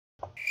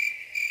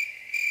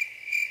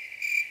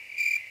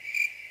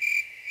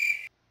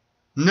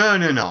No,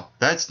 no, no.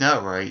 That's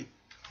not right.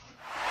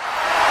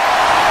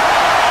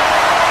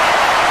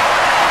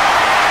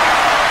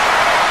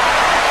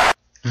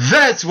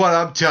 That's what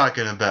I'm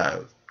talking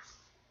about.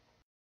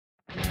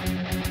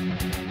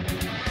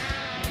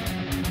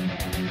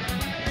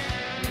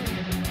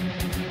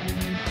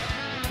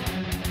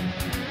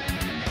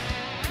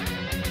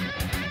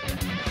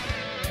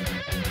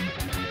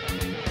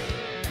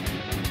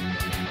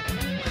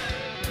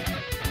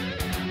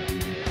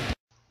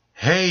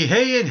 Hey,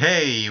 hey, and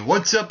hey,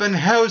 what's up and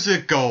how's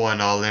it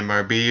going, all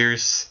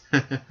MRBers?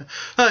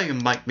 I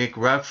am Mike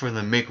McRock from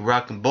the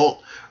McRock and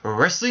Bolt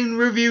Wrestling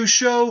Review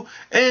Show,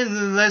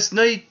 and last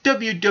night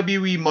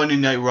WWE Monday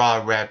Night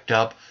Raw wrapped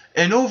up,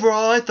 and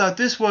overall I thought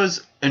this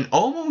was an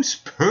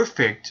almost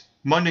perfect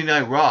Monday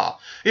Night Raw.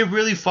 It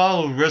really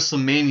followed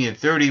WrestleMania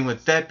 30, and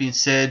with that being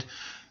said,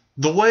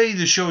 the way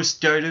the show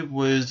started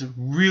was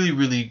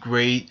really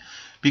great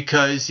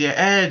because you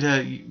had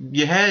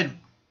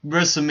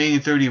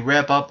WrestleMania 30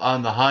 wrap up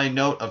on the high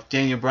note of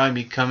Daniel Bryan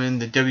becoming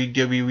the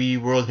WWE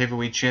World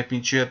Heavyweight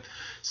Championship.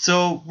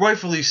 So,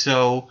 rightfully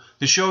so,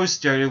 the show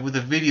started with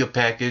a video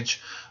package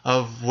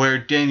of how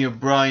Daniel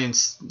Bryan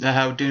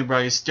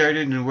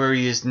started and where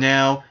he is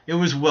now. It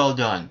was well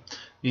done.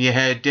 You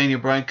had Daniel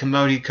Bryan come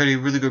out, he cut a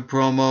really good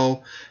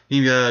promo.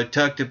 He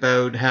talked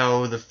about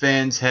how the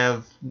fans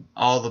have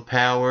all the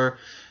power,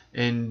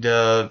 and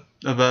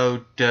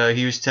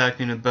he was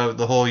talking about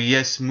the whole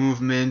yes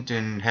movement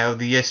and how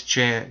the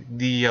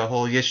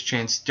whole yes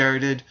chant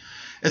started,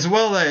 as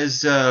well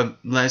as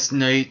last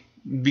night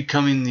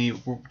becoming the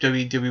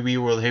WWE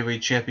World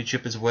Heavyweight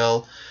Championship as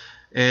well.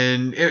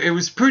 And it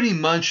was pretty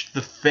much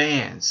the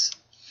fans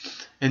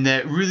and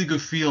that really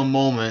good feel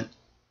moment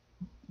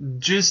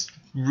just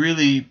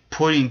really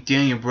putting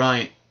Daniel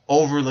Bryan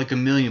over like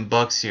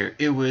 $1,000,000 here.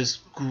 It was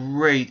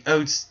great,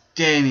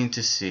 outstanding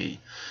to see.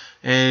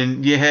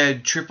 And you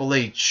had Triple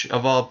H,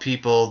 of all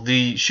people,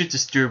 the shit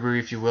disturber,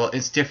 if you will,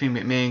 and Stephanie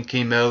McMahon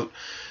came out.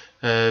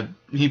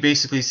 He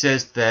basically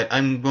says that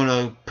I'm going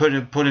to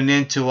put an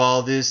end to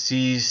all this.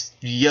 He's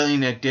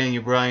yelling at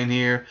Daniel Bryan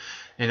here,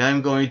 and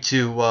I'm going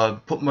to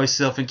put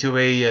myself into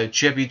a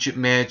championship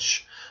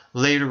match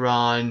later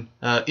on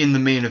in the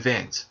main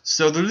event.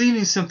 So they're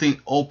leaving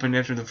something open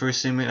after the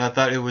first segment. I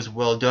thought it was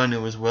well done.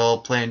 It was well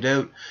planned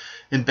out.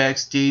 And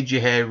backstage, you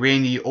had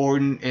Randy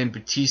Orton and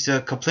Batista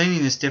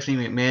complaining to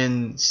Stephanie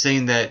McMahon,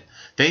 saying that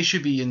they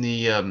should be in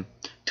the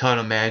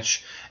title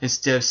match. And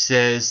Steph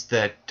says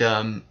that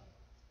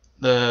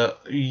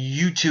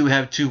you two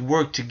have to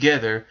work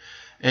together,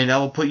 and I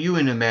will put you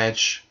in a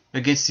match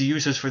against the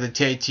Usos for the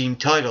tag team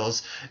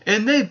titles.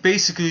 And they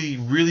basically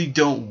really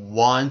don't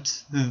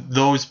want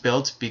those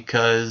belts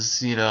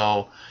because, you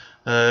know,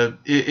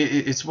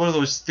 it's one of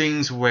those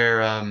things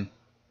where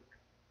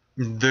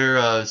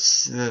they're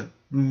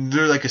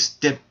like a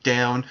step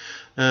down.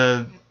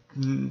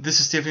 This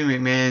is Stephanie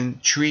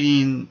McMahon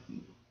treating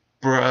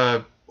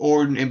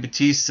Orton and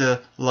Batista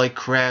like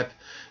crap,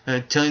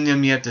 telling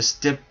them you have to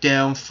step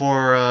down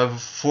for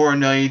a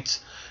night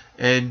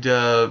and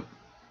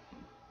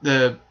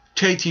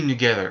tag team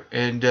together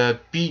and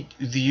beat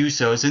the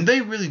Usos. And they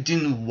really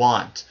didn't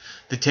want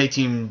the tag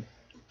team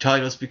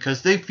titles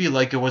because they feel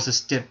like it was a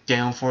step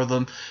down for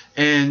them.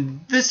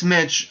 And this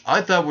match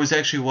I thought was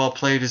actually well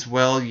played as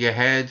well. You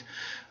had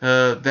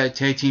that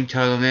tag team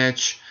title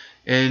match,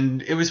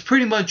 and it was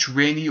pretty much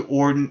Randy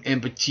Orton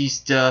and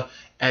Batista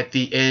at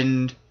the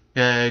end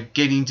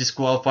getting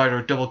disqualified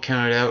or double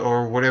counted out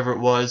or whatever it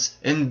was,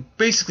 and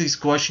basically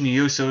squashing the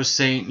Usos,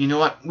 saying, you know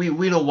what,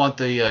 we don't want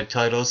the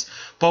titles,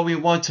 but we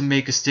want to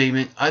make a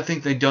statement. I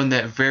think they've done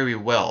that very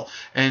well,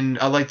 and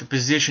I like the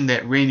position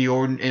that Randy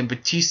Orton and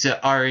Batista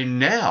are in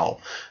now,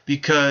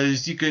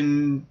 because you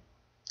can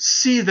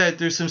see that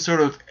there's some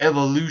sort of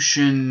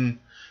evolution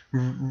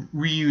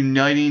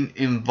reuniting,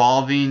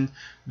 involving,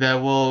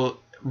 that will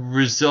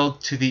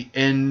result to the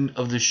end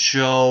of the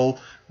show,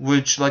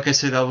 which, like I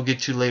said, I will get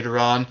to later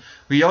on.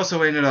 We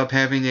also ended up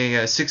having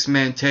a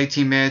six-man tag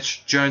team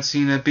match: John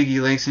Cena, Big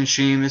E, Langston,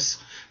 Sheamus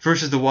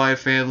versus the Wyatt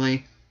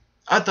family.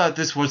 I thought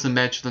this was the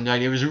match of the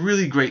night. It was a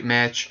really great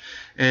match,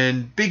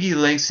 and Big E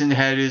Langston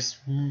had his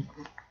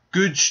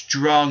good,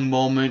 strong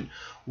moment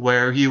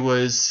where he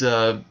was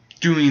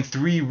doing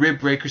 3 rib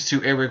breakers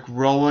to Eric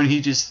Rowan.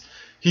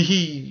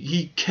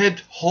 He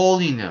kept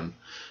holding him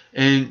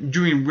and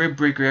doing rib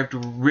breaker after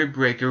rib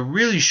breaker,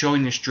 really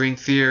showing the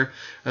strength here.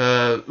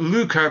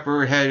 Luke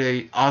Harper had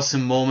an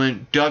awesome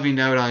moment, diving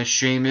out on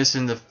Sheamus,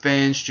 and the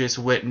fans just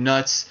went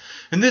nuts.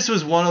 And this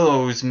was one of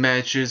those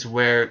matches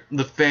where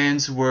the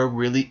fans were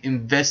really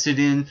invested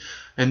in,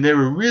 and they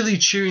were really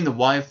cheering the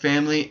Wyatt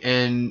family.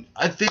 And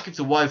I think if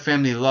the Wyatt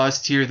family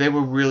lost here, they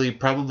would really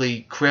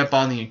probably crap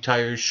on the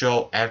entire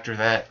show after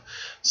that.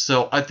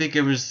 So I think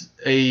it was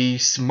a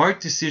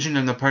smart decision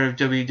on the part of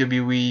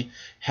WWE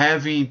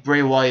having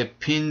Bray Wyatt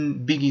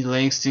pin Big E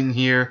Langston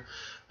here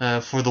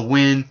for the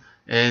win.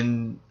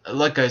 And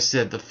like I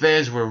said, the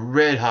fans were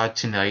red hot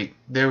tonight.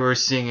 They were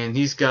singing,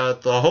 "He's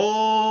got the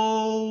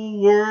whole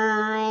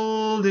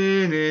world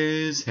in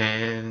his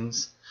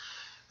hands."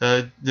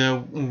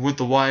 with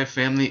the Wyatt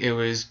family. It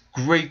was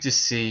great to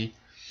see.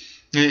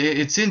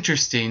 It's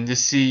interesting to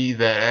see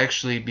that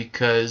actually,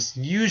 because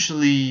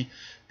usually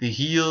the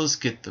heels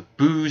get the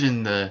boos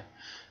and the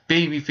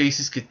baby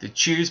faces get the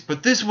cheers,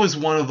 but this was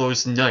one of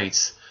those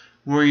nights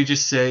where you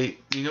just say,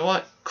 you know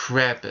what,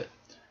 crap it.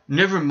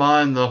 Never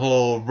mind the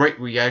whole right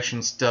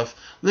reaction stuff.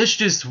 Let's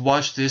just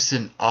watch this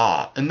in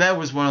awe. And that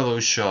was one of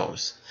those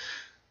shows.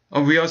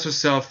 We also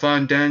saw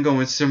Fandango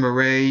and Summer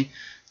Rae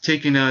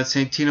taking on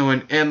Santino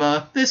and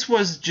Emma. This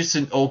was just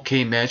an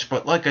okay match,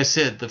 but like I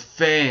said, the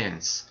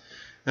fans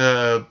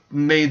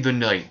made the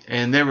night,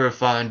 and they were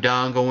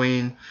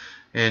Fandangoing.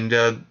 And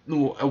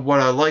what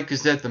I like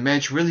is that the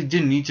match really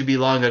didn't need to be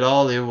long at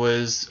all. It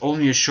was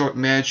only a short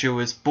match. It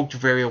was booked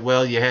very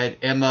well. You had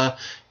Emma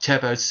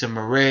tap out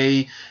Summer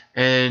Rae.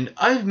 And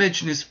I've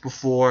mentioned this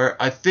before.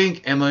 I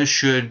think Emma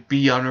should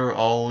be on her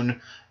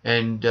own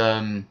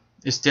and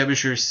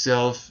establish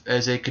herself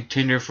as a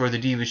contender for the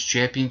Divas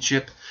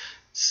Championship.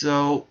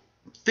 So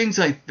things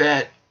like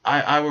that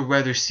I would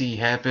rather see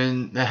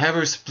happen. Have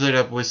her split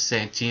up with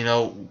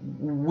Santino.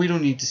 We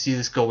don't need to see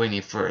this go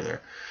any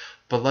further.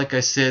 But like I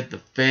said, the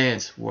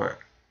fans were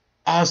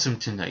awesome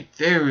tonight.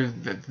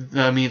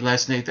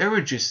 Last night they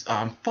were just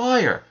on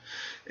fire.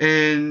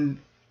 And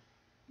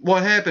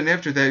what happened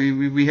after that?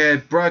 We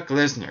had Brock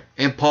Lesnar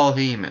and Paul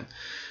Heyman,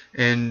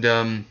 and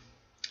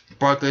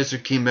Brock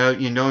Lesnar came out.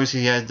 You notice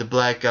he had the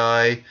black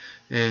eye,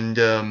 and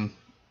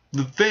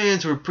the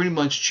fans were pretty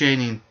much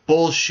chanting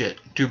bullshit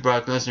to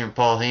Brock Lesnar and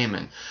Paul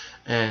Heyman.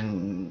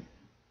 And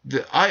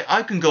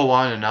I can go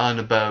on and on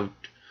about,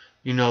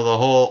 you know, the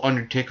whole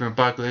Undertaker and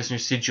Brock Lesnar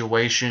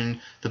situation,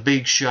 the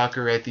big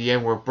shocker at the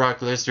end where Brock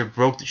Lesnar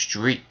broke the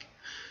streak.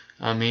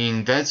 I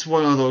mean, that's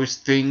one of those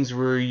things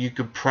where you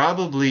could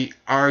probably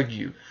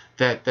argue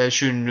that that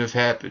shouldn't have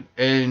happened.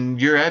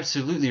 And you're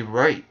absolutely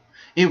right.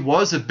 It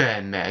was a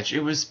bad match.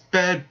 It was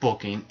bad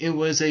booking. It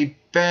was a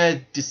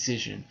bad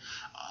decision.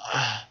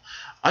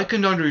 I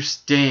can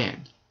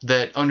understand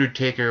that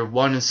Undertaker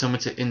wanted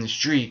someone to end the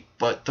streak,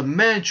 but the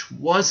match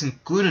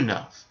wasn't good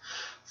enough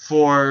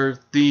for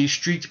the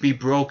streak to be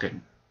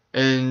broken.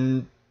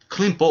 And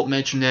Clint Bolt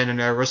mentioned that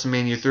in our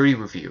WrestleMania 30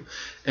 review,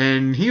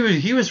 and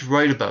he was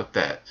right about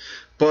that.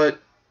 But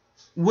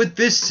with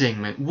this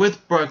segment,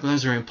 with Brock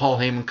Lesnar and Paul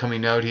Heyman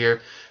coming out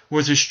here,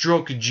 was a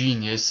stroke of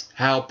genius.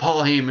 How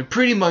Paul Heyman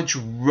pretty much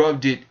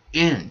rubbed it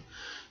in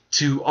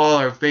to all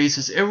our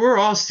faces, and we're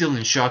all still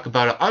in shock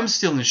about it. I'm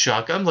still in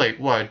shock. I'm like,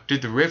 what?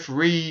 Did the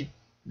referee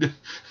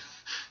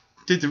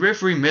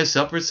mess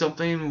up or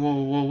something?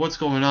 Well, what's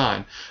going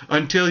on?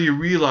 Until you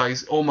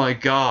realize, oh my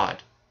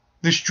God,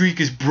 the streak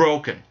is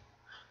broken.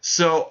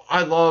 So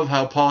I love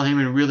how Paul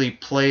Heyman really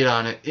played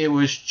on it. It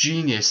was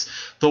genius.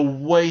 The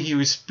way he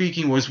was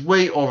speaking was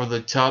way over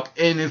the top,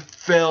 and it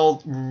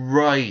felt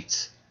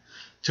right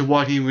to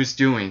what he was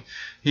doing.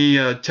 He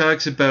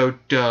talks about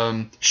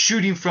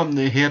shooting from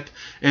the hip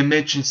and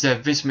mentions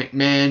that Vince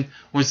McMahon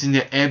was in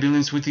the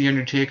ambulance with The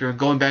Undertaker and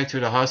going back to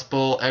the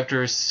hospital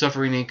after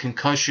suffering a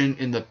concussion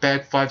in the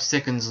back 5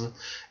 seconds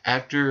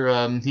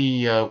after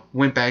he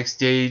went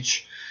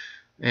backstage.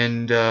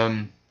 And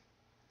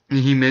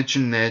he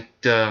mentioned that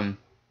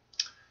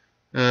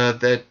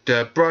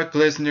Brock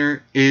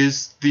Lesnar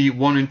is the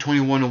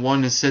 1-21-1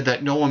 and said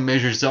that no one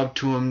measures up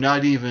to him,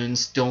 not even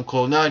Stone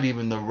Cold, not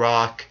even The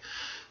Rock,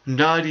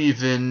 not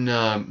even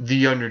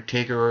The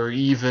Undertaker, or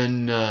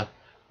even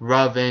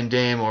Rob Van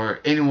Dam or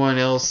anyone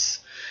else.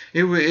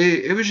 It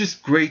was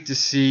just great to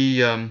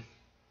see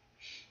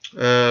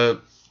Paul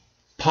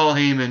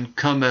Heyman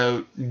come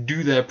out,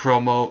 do that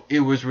promo. It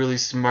was really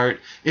smart.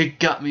 It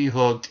got me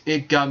hooked.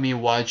 It got me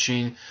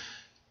watching.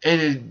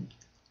 And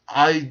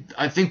I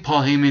think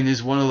Paul Heyman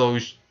is one of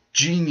those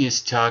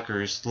genius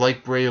talkers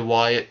like Bray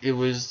Wyatt. It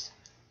was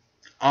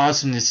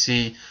awesome to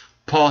see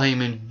Paul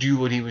Heyman do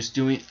what he was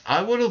doing.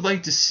 I would have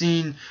liked to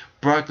seen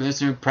Brock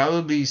Lesnar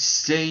probably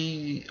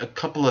say a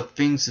couple of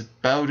things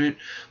about it,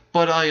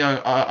 but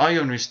I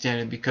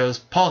understand it because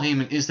Paul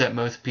Heyman is that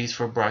mouthpiece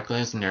for Brock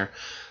Lesnar.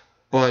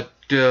 But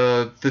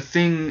the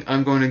thing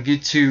I'm going to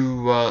get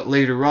to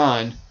later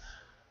on,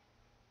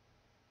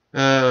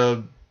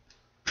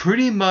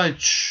 pretty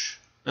much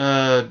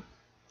I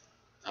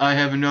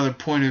have another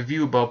point of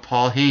view about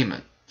Paul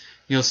Heyman.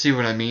 You'll see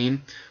what I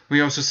mean.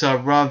 We also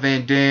saw Rob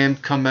Van Dam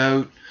come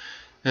out.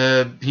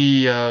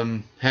 He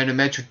had a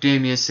match with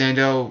Damien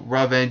Sandow.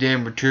 Rob Van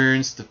Dam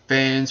returns. The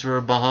fans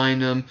were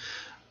behind him.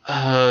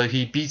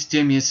 He beats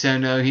Damien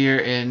Sandow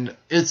here, and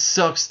it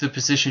sucks the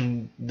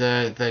position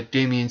that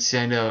Damien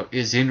Sandow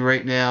is in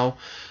right now.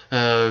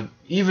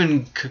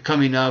 Even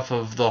coming off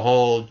of the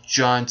whole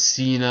John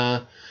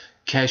Cena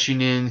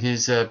cashing in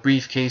his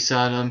briefcase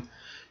on him,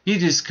 he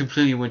just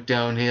completely went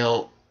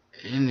downhill,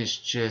 and it's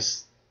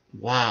just,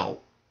 wow.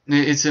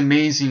 It's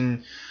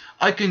amazing.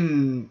 I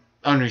can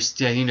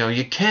understand,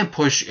 you can't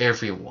push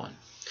everyone,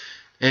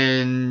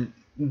 and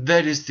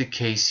that is the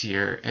case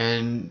here,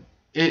 and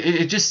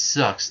it just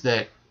sucks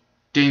that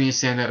Damien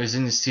Sandow is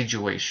in this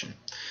situation.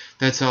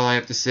 That's all I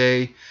have to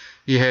say.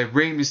 You had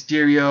Rey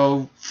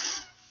Mysterio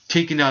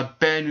taking out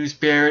Bad News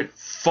Barrett.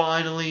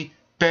 Finally,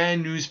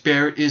 Bad News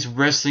Barrett is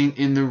wrestling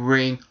in the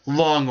ring,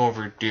 long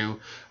overdue.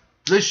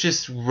 Let's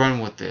just run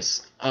with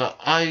this.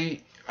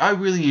 I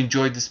really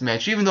enjoyed this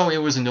match, even though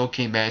it was an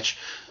okay match.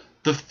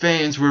 The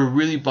fans were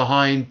really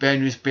behind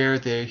Bad News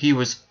Barrett there. He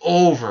was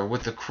over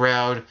with the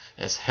crowd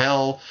as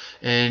hell,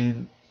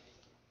 and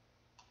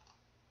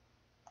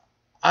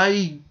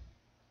I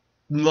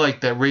like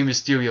that Rey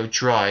Mysterio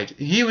tried.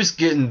 He was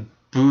getting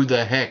booed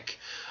the heck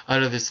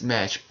out of this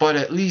match, but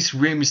at least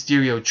Rey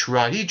Mysterio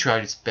tried. He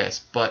tried his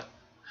best, but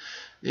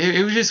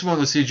it was just one of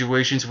those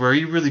situations where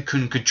he really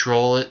couldn't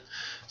control it.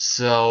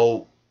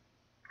 So,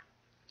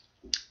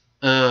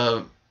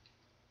 the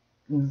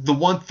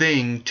one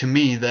thing to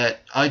me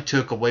that I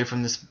took away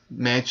from this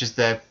match is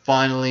that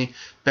finally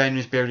Bad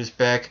News Barrett is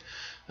back.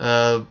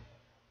 You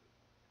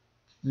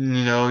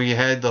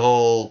had the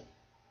whole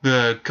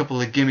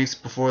couple of gimmicks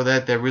before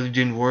that really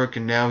didn't work,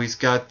 and now he's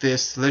got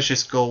this. Let's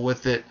just go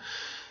with it.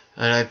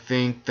 And I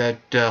think that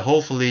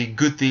hopefully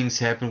good things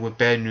happen with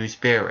Bad News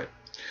Barrett.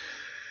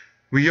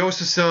 We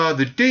also saw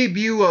the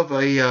debut of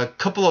a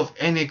couple of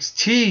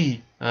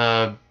NXT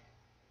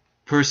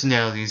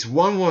personalities.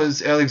 One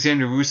was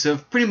Alexander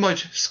Rusev, pretty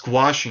much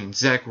squashing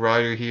Zack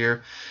Ryder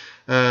here.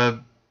 I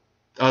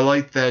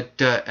like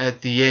that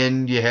at the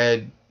end you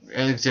had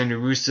Alexander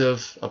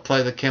Rusev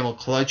apply the camel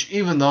clutch,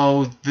 even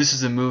though this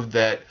is a move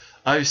that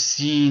I've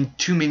seen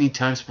too many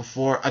times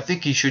before. I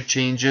think he should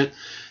change it,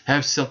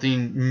 have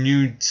something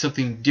new,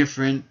 something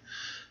different.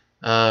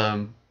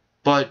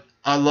 But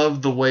I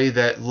love the way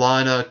that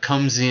Lana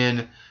comes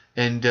in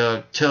and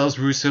tells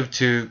Rusev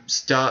to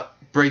stop,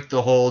 break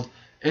the hold.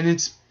 And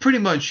it's pretty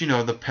much,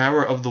 the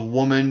power of the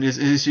woman. It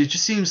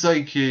just seems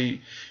like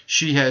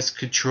she has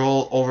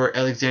control over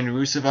Alexander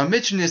Rusev. I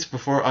mentioned this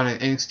before on an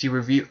NXT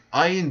review.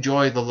 I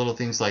enjoy the little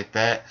things like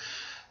that.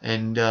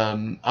 And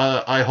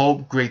I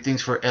hope great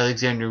things for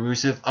Alexander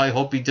Rusev. I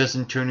hope he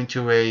doesn't turn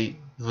into a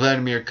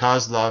Vladimir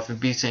Kozlov and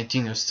be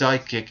Santino's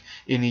sidekick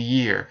in a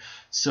year.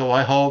 So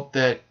I hope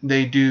that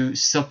they do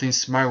something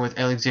smart with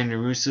Alexander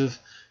Rusev.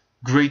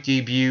 Great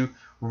debut.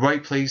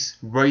 Right place,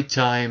 right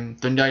time,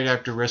 the night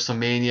after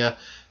WrestleMania.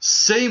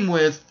 Same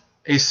with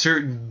a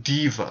certain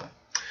diva.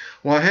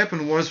 What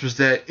happened was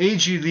that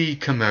AJ Lee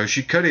come out.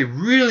 She cut a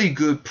really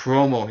good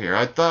promo here.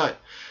 I thought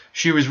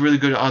she was really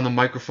good on the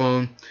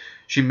microphone.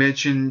 She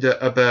mentioned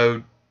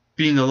about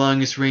being the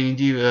longest reigning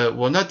diva.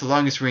 Well, not the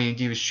longest reigning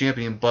Divas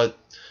champion, but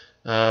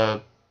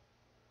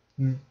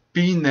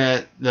being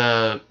that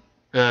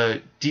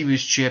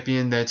Divas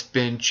champion that's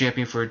been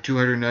champion for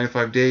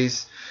 295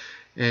 days.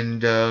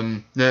 And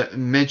that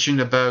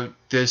mentioned about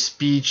the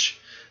speech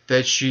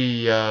that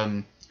she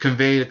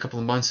conveyed a couple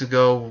of months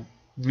ago.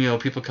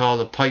 People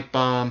call it a pipe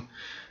bomb,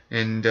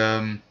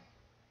 and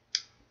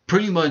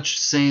pretty much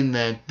saying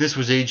that this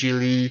was AJ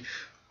Lee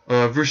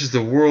versus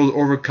the world,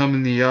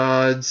 overcoming the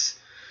odds,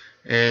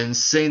 and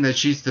saying that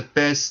she's the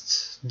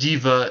best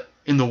diva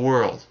in the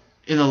world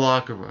in the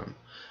locker room.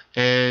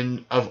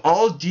 And of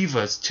all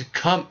divas to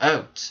come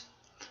out,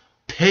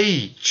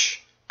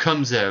 Paige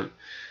comes out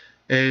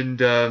and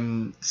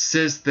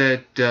says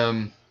that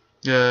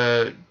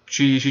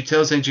she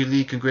tells AJ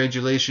Lee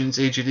congratulations.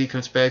 AJ Lee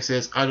comes back,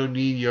 says I don't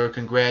need your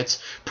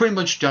congrats. Pretty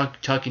much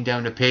talking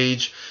down to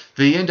Paige.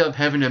 They end up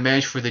having a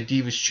match for the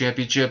Divas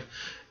Championship,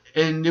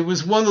 and it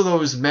was one of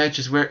those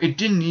matches where it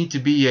didn't need to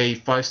be a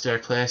 5-star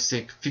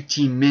classic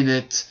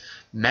 15-minute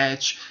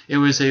match. It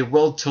was a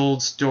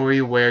well-told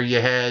story where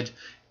you had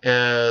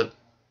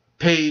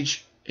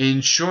Paige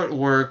in short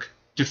work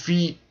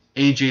defeat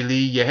AJ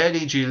Lee. You had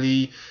AJ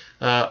Lee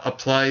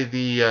apply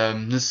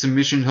the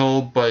submission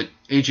hold, but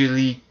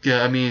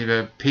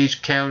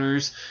Paige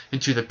counters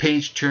into the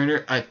Paige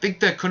Turner. I think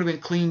that could have been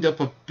cleaned up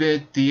a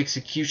bit. The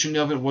execution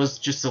of it was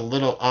just a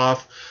little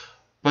off,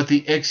 but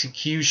the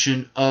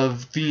execution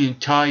of the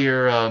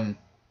entire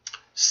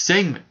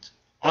segment,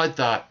 I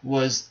thought,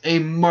 was a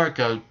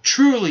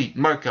truly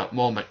markout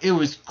moment. It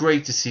was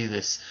great to see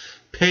this.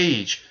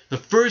 Paige, the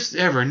first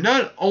ever,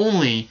 not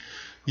only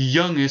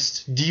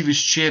youngest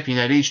Divas champion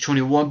at age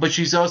 21, but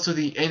she's also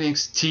the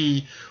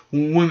NXT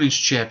Women's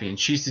Champion.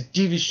 She's the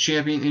Divas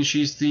Champion and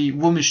she's the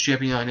Women's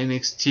Champion on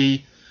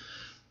NXT.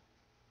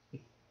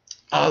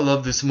 I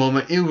love this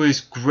moment. It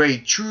was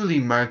great. Truly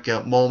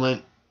markout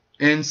moment.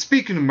 And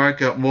speaking of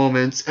markout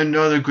moments,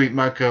 another great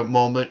markout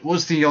moment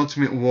was the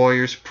Ultimate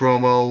Warrior's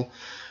promo.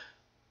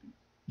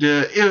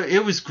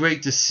 It was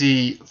great to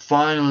see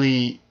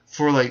finally,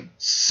 for like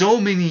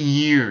so many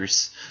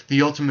years,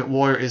 the Ultimate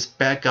Warrior is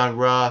back on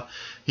Raw.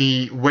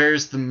 He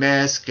wears the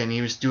mask and he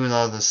was doing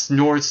all the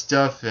snort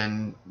stuff,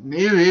 and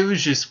it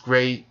was just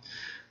great.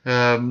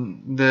 I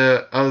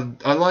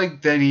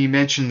like that he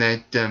mentioned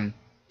that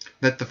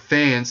that the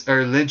fans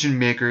are legend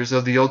makers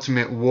of the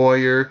Ultimate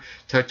Warrior.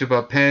 Talked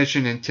about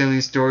passion and telling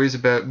stories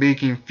about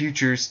making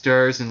future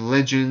stars and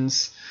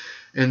legends,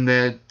 and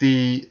that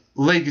the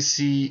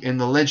legacy and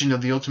the legend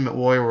of the Ultimate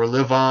Warrior will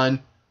live on.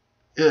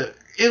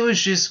 It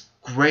was just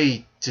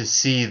great to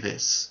see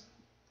this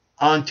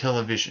on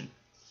television.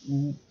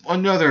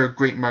 Another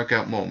great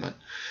markout moment.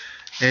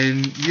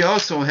 And you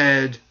also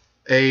had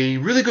a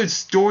really good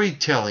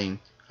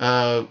storytelling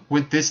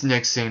with this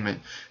next segment.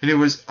 And it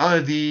was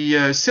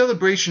the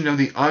celebration of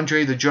the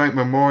Andre the Giant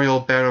Memorial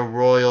Battle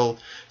Royal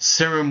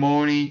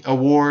Ceremony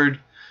Award,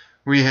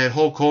 where you had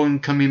Hulk Hogan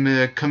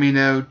coming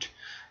out,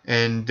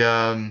 and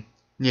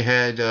you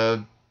had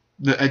the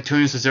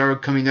Antonio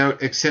Cesaro coming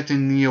out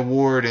accepting the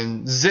award,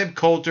 and Zeb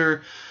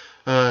Coulter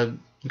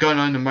got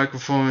on the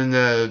microphone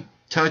and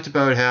talked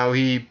about how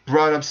he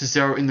brought up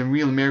Cesaro in the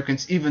Real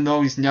Americans, even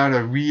though he's not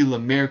a real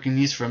American.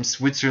 He's from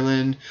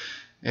Switzerland.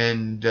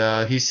 And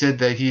he said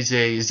that he's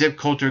a Zeb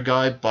Coulter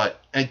guy, but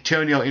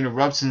Antonio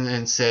interrupts him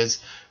and says,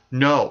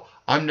 "No,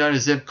 I'm not a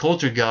Zeb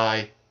Coulter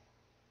guy.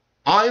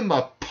 I'm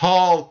a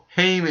Paul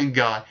Heyman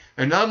guy."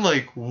 And I'm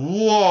like,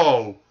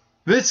 whoa,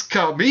 this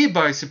caught me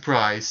by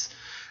surprise.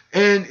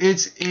 And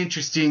it's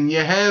interesting. You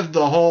have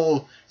the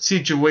whole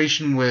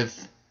situation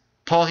with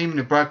Paul Heyman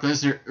and Brock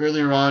Lesnar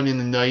earlier on in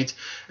the night,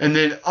 and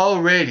then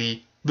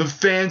already the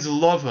fans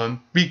love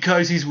him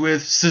because he's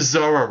with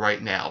Cesaro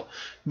right now.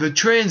 The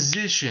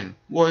transition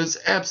was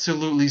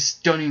absolutely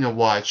stunning to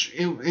watch.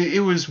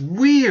 It was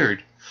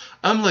weird.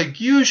 I'm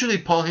like, usually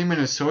Paul Heyman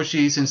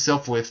associates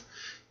himself with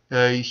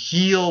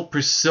heel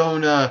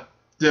persona,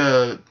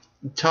 the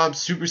top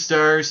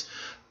superstars,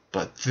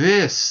 but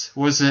this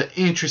was an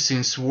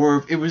interesting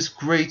swerve. It was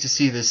great to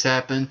see this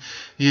happen.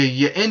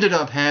 You ended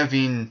up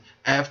having,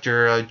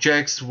 after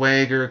Jack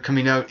Swagger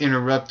coming out,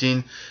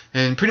 interrupting,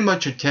 and pretty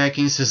much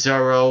attacking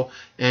Cesaro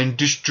and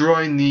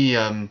destroying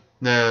the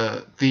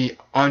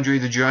Andre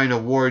the Giant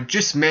Award,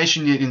 just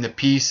smashing it into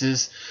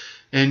pieces.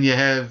 And you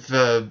have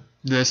the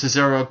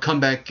Cesaro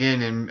come back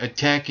in and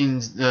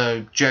attacking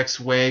Jack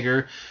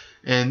Swagger,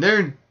 and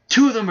they're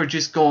two of them are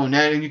just going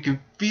at it, and you can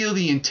feel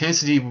the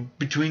intensity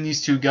between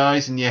these two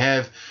guys. And you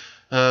have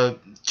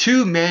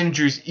two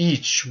managers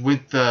each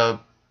with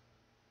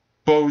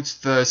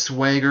both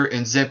Swagger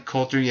and Zeb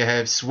Coulter. You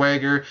have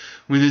Swagger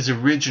with his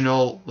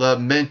original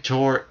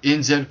mentor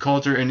in Zeb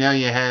Coulter, and now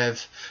you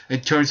have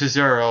Antonio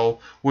Cesaro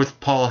with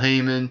Paul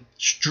Heyman.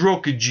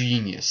 Stroke of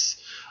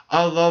genius.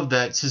 I love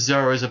that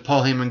Cesaro is a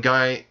Paul Heyman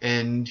guy,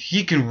 and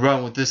he can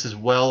run with this as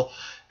well.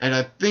 And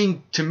I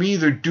think, to me,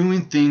 they're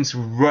doing things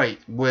right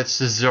with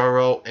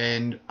Cesaro,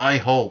 and I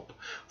hope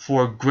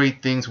for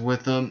great things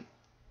with him.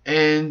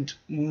 And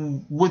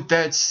with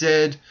that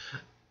said,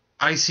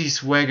 I see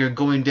Swagger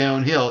going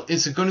downhill.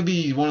 It's going to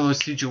be one of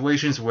those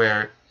situations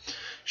where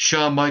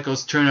Shawn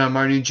Michaels turned on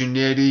Marty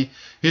Jannetty,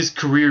 his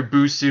career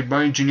boosted,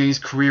 Marty Jannetty's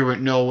career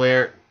went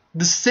nowhere.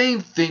 The same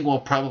thing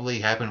will probably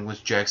happen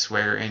with Jack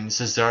Swagger and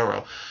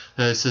Cesaro.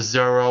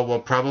 Cesaro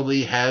will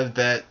probably have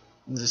the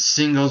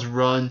singles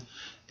run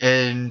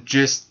and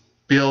just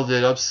build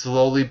it up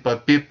slowly,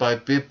 but bit by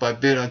bit by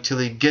bit, until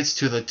he gets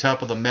to the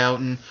top of the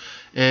mountain,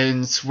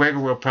 and Swagger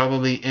will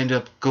probably end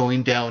up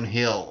going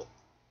downhill.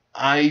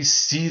 I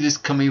see this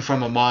coming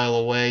from a mile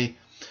away.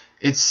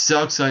 It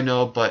sucks, I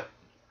know, but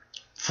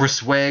for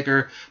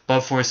Swagger,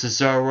 but for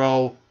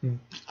Cesaro,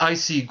 I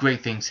see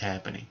great things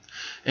happening.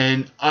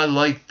 And I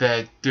like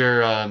that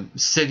they're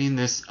setting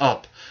this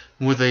up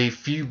with a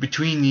feud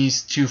between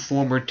these two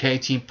former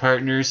tag team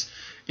partners.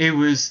 It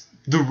was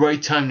the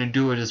right time to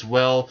do it as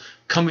well,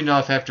 coming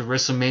off after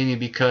WrestleMania,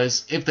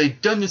 because if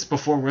they'd done this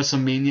before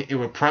WrestleMania, it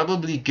would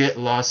probably get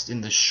lost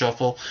in the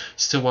shuffle.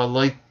 So I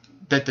like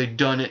that they've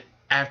done it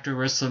after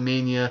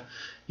WrestleMania.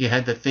 You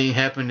had the thing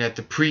happen at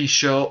the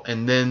pre-show,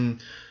 and then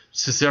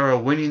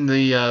Cesaro winning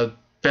the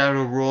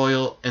Battle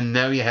Royal, and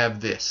now you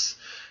have this.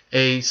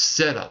 A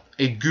setup,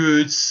 a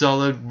good,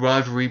 solid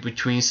rivalry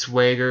between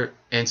Swagger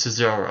and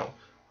Cesaro.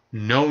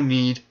 No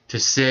need to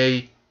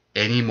say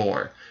any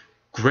more.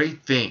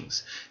 Great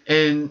things.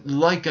 And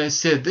like I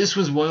said, this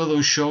was one of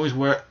those shows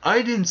where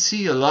I didn't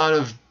see a lot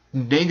of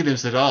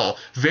negatives at all.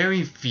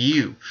 Very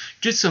few.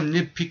 Just some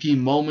nitpicky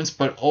moments,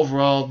 but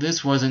overall,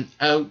 this was an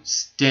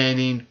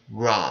outstanding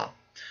Raw.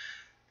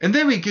 And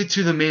then we get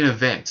to the main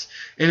event,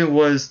 and it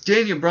was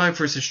Daniel Bryan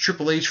versus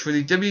Triple H for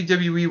the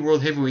WWE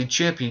World Heavyweight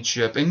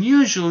Championship. And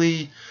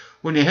usually,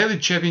 when you have a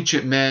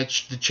championship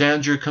match, the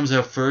challenger comes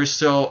out first,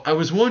 so I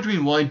was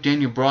wondering why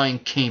Daniel Bryan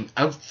came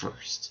out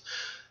first.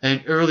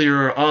 And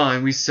earlier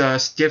on, we saw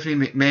Stephanie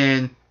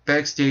McMahon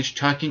backstage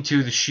talking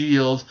to The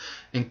Shield,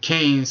 and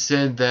Kane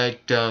said that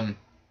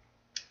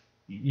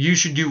you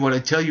should do what I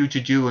tell you to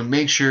do and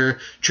make sure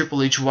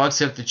Triple H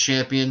walks out the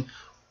champion.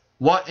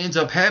 What ends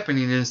up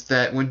happening is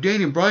that when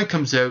Daniel Bryan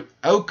comes out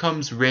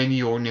comes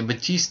Randy Orton and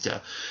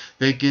Batista.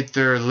 They get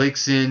their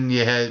licks in.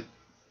 You had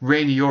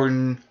Randy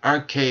Orton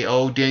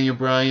RKO Daniel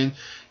Bryan.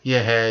 You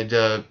had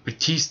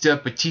Batista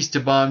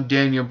bomb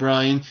Daniel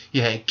Bryan.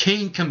 You had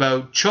Kane come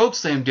out,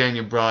 chokeslam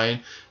Daniel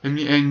Bryan,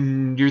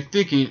 and you're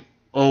thinking,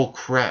 oh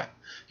crap,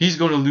 he's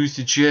going to lose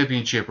the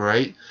championship,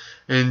 right?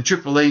 And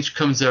Triple H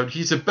comes out,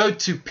 he's about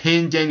to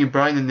pin Daniel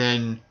Bryan, and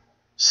then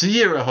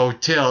Sierra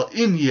Hotel,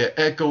 India,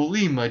 Echo,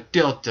 Lima,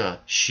 Delta,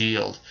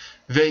 Shield.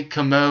 They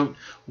come out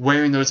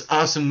wearing those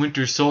awesome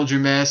Winter Soldier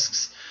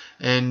masks,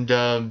 and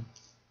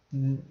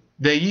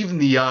they even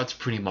the odds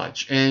pretty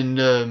much.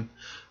 And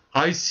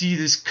I see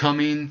this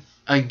coming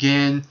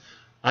again.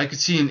 I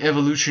could see an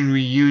Evolution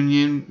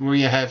reunion where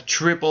you have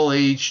Triple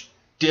H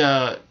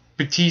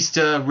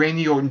Batista,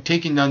 Randy Orton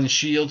taking down the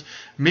Shield.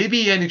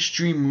 Maybe at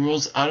Extreme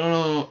Rules. I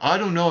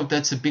don't know if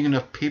that's a big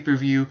enough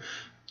pay-per-view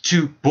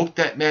to book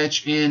that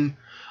match in.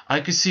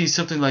 I could see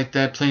something like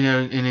that playing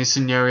out in a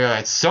scenario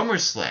at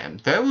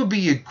SummerSlam. That would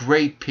be a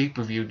great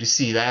pay-per-view to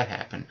see that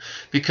happen.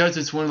 Because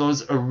it's one of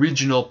those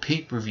original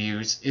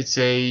pay-per-views. It's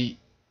a,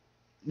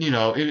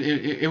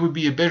 it would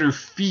be a better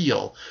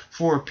feel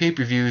for a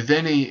pay-per-view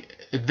than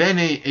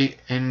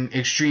an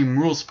Extreme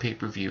Rules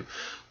pay-per-view.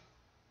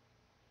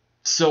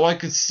 So I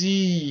could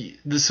see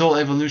this whole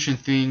Evolution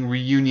thing,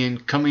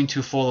 reunion, coming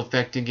to full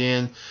effect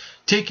again,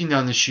 taking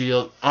down the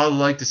Shield. I'd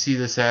like to see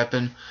this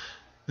happen.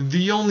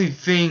 The only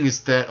thing is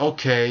that,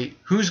 okay,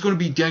 who's going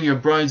to be Daniel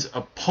Bryan's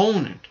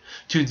opponent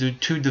to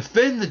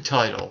defend the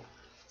title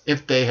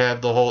if they have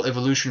the whole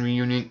Evolution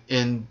reunion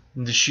and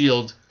the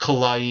Shield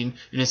colliding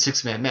in a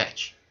 6-man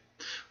match?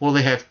 Will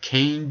they have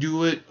Kane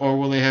do it, or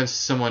will they have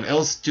someone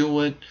else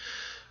do it?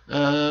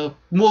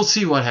 We'll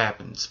see what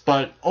happens.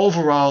 But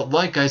overall,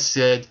 like I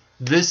said,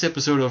 this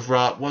episode of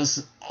Raw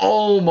was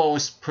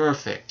almost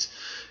perfect.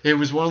 It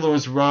was one of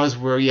those Raws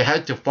where you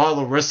had to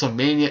follow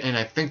WrestleMania, and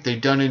I think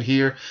they've done it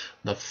here.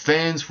 The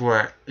fans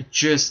were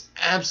just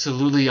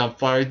absolutely on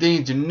fire. They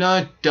did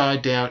not die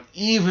down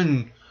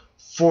even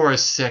for a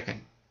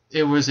second.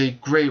 It was a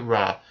great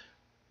Raw.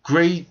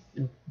 Great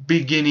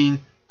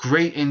beginning,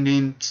 great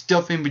ending.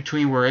 Stuff in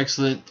between were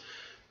excellent.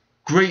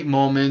 Great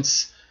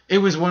moments. It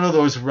was one of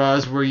those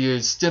Raws where you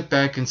step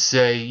back and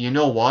say, you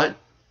know what?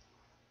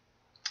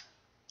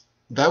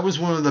 That was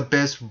one of the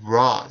best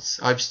Raws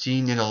I've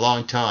seen in a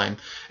long time.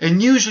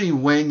 And usually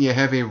when you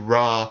have a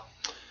Raw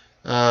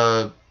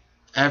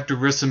after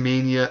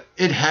WrestleMania,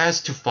 it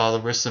has to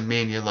follow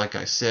WrestleMania, like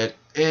I said.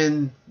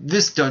 And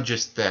this done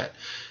just that.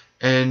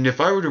 And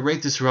if I were to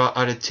rate this Raw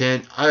out of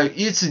 10,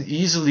 it's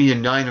easily a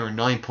 9 or a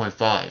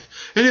 9.5.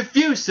 And if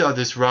you saw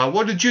this Raw,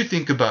 what did you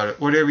think about it?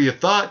 Whatever you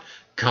thought,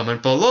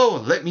 comment below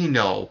and let me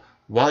know.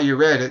 While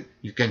you're at it,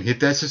 you can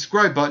hit that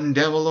subscribe button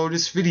down below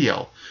this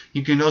video.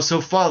 You can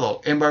also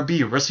follow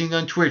MRB Wrestling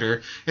on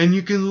Twitter, and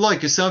you can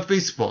like us on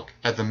Facebook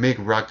at the Make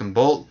Rock and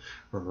Bolt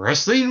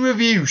Wrestling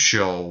Review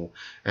Show.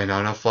 And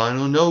on a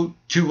final note,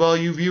 to all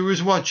you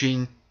viewers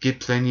watching, get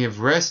plenty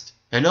of rest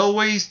and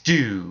always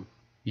do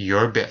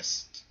your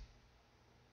best.